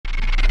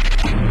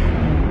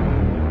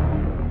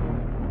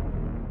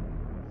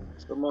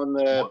Someone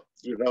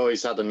you've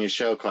always had on your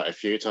show quite a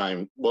few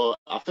times. Well,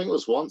 I think it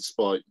was once,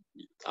 but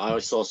I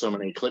always saw so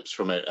many clips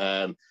from it.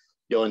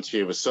 Your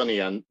interview with Sunny,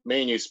 and me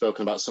and you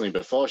spoken about Sunny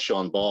before,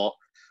 Sean, but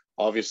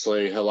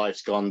obviously her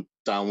life's gone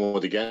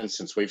downward again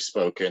since we've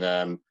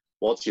spoken.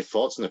 What's your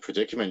thoughts on the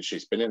predicament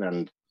she's been in?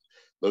 And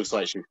looks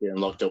like she's getting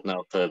locked up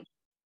now for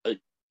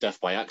death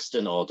by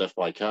accident or death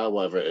by car,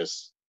 whatever it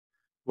is.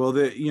 Well,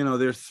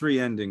 there's three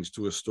endings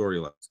to a story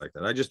like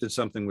that. I just did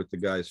something with the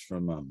guys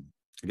from,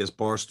 I guess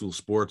Barstool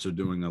Sports are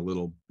doing a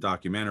little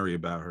documentary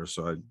about her.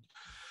 So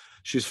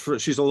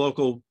she's a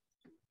local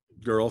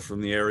girl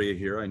from the area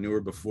here. I knew her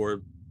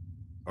before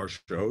our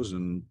shows,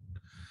 and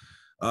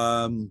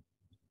there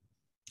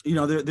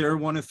are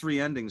one of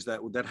three endings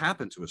that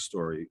happen to a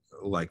story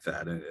like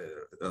that.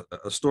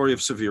 A story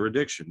of severe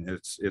addiction.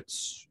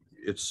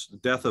 It's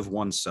death of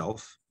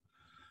oneself,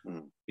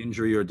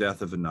 injury or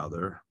death of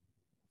another,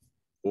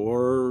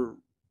 or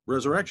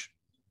resurrection,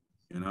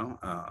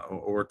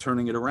 or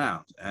turning it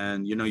around.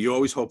 And, you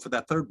always hope for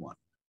that third one.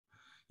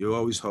 You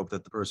always hope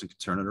that the person could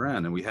turn it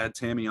around. And we had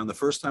Tammy on. The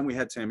first time we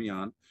had Tammy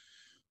on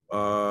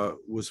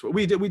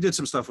we did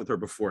some stuff with her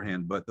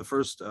beforehand, but the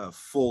first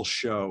full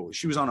show,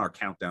 she was on our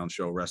countdown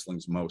show,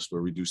 Wrestling's Most,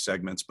 where we do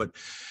segments. But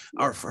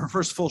her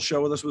first full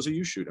show with us was a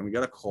U-shoot. And we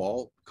got a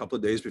call a couple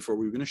of days before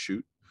we were going to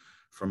shoot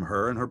from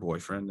her and her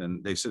boyfriend.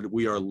 And they said,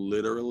 we are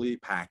literally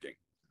packing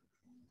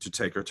to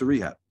take her to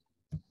rehab.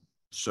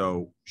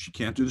 So she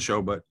can't do the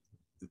show, but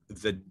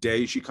the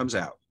day she comes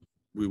out,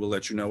 we will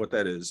let you know what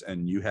that is.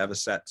 And you have a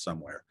set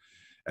somewhere,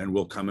 and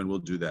we'll come and we'll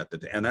do that.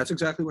 And that's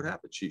exactly what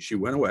happened. She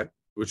went away,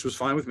 which was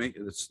fine with me.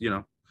 It's,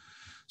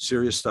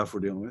 serious stuff we're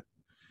dealing with.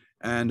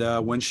 And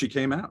when she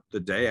came out,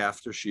 the day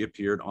after, she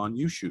appeared on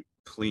U-Shoot,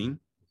 clean,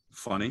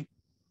 funny,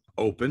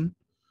 open,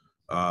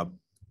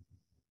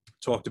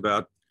 talked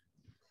about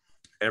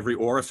every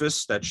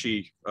orifice that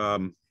she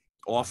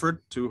offered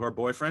to her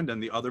boyfriend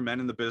and the other men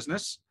in the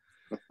business.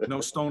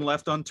 No stone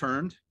left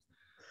unturned.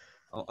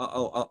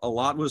 A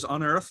lot was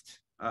unearthed.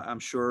 I'm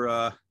sure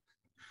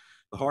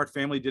the Hart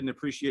family didn't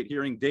appreciate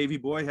hearing Davey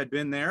Boy had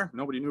been there.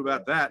 Nobody knew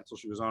about that until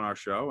she was on our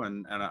show.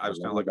 And I was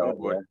kind of like, oh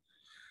boy,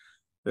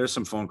 there's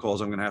some phone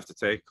calls I'm going to have to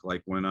take.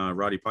 Like when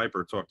Roddy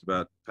Piper talked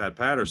about Pat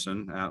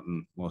Patterson out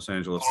in Los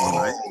Angeles one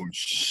night. Oh,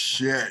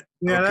 shit.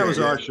 Yeah, okay, that was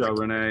our show,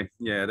 Rene.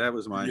 Yeah, that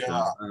was my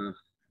show.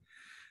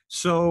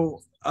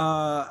 So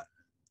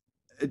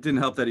it didn't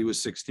help that he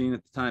was 16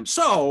 at the time.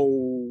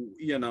 So,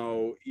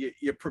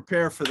 you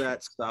prepare for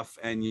that stuff,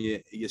 and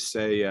you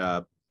say,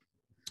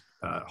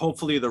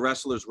 hopefully the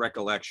wrestler's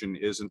recollection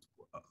isn't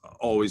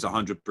always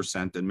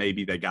 100%, and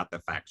maybe they got the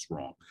facts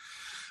wrong.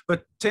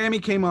 But Tammy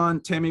came on.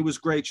 Tammy was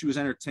great. She was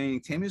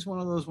entertaining. Tammy's one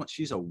of those ones.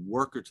 She's a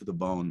worker to the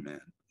bone, man.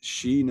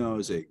 She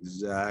knows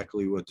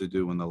exactly what to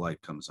do when the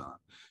light comes on.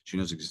 She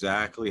knows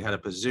exactly how to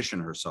position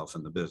herself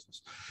in the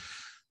business.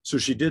 So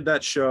she did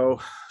that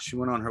show. She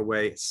went on her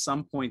way. At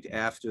some point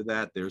after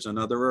that, there's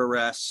another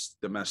arrest,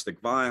 domestic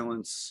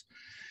violence.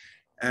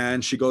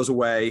 And she goes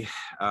away.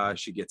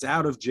 She gets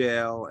out of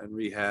jail and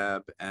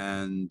rehab,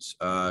 and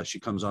she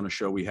comes on a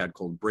show we had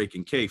called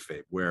Breaking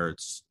Kayfabe, where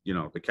it's,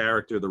 the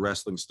character, the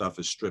wrestling stuff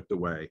is stripped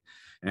away,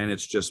 and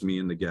it's just me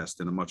and the guest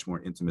in a much more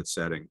intimate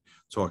setting,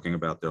 talking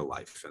about their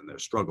life and their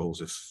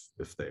struggles,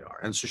 if they are.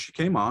 And so she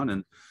came on,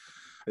 and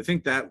I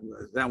think that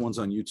one's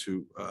on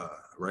YouTube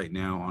right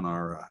now on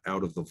our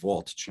Out of the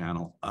Vault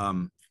channel.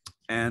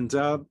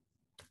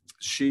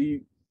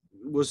 She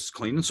was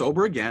clean and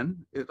sober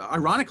again.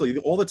 Ironically,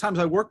 all the times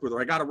I worked with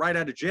her, I got her right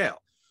out of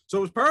jail, so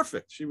it was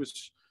perfect. She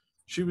was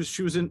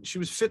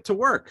fit to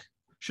work.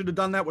 Should have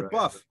done that with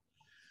Buff.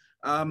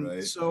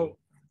 So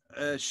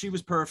she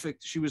was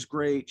perfect. She was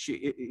great.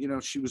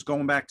 She was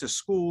going back to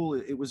school.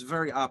 It was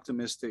very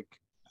optimistic.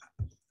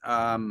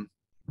 I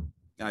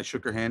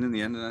shook her hand in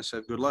the end, and I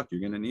said, "Good luck.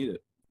 You're going to need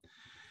it."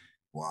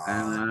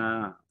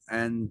 Wow.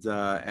 And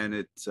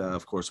it,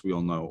 of course, we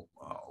all know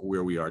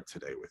where we are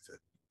today with it.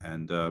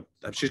 And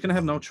she's going to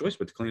have no choice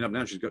but to clean up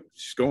now. She's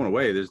going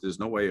away. There's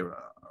no way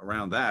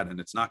around that, and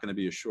it's not going to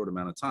be a short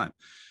amount of time.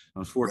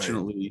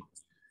 Unfortunately,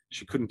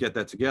 she couldn't get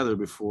that together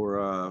before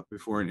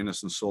an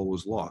innocent soul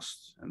was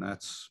lost, and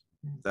that's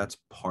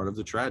part of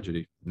the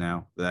tragedy.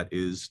 Now that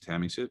is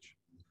Tammy Sytch.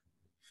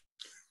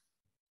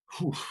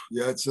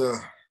 Yeah, it's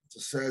a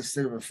sad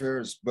state of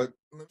affairs, but.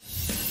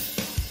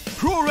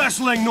 Pro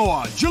Wrestling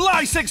Noah,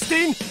 July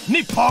 16,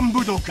 Nippon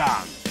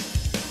Budokan.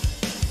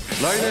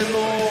 来年の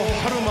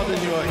春まで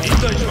には引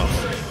退します。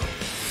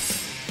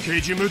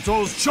Keiji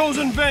Muto's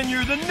chosen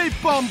venue, the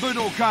Nippon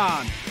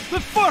Budokan,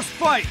 the first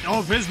fight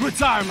of his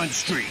retirement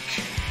streak.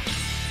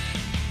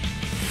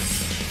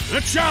 The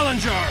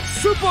challenger,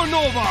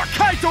 Supernova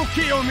Kaito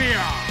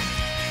Kiyomiya.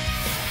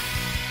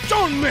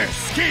 Don't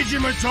miss Keiji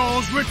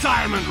Muto's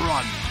retirement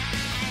run.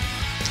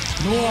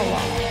 Noah は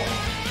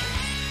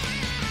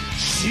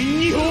新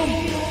日本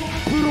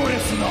プロレ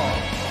スの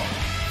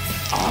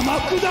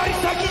天下り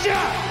先じゃ。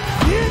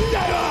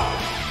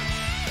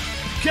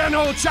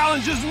Keno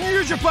challenges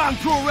New Japan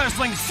Pro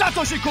Wrestling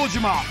Satoshi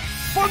Kojima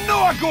for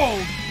Noah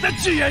Gold, the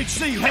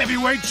GHC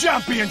Heavyweight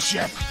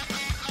Championship.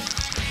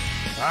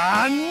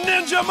 And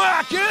Ninja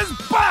Mac is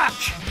back!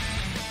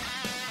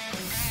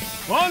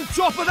 On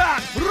top of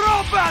that,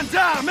 Rob Van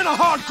Dam in a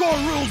hardcore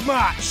rules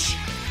match!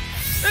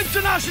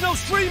 International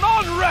stream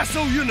on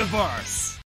Wrestle Universe!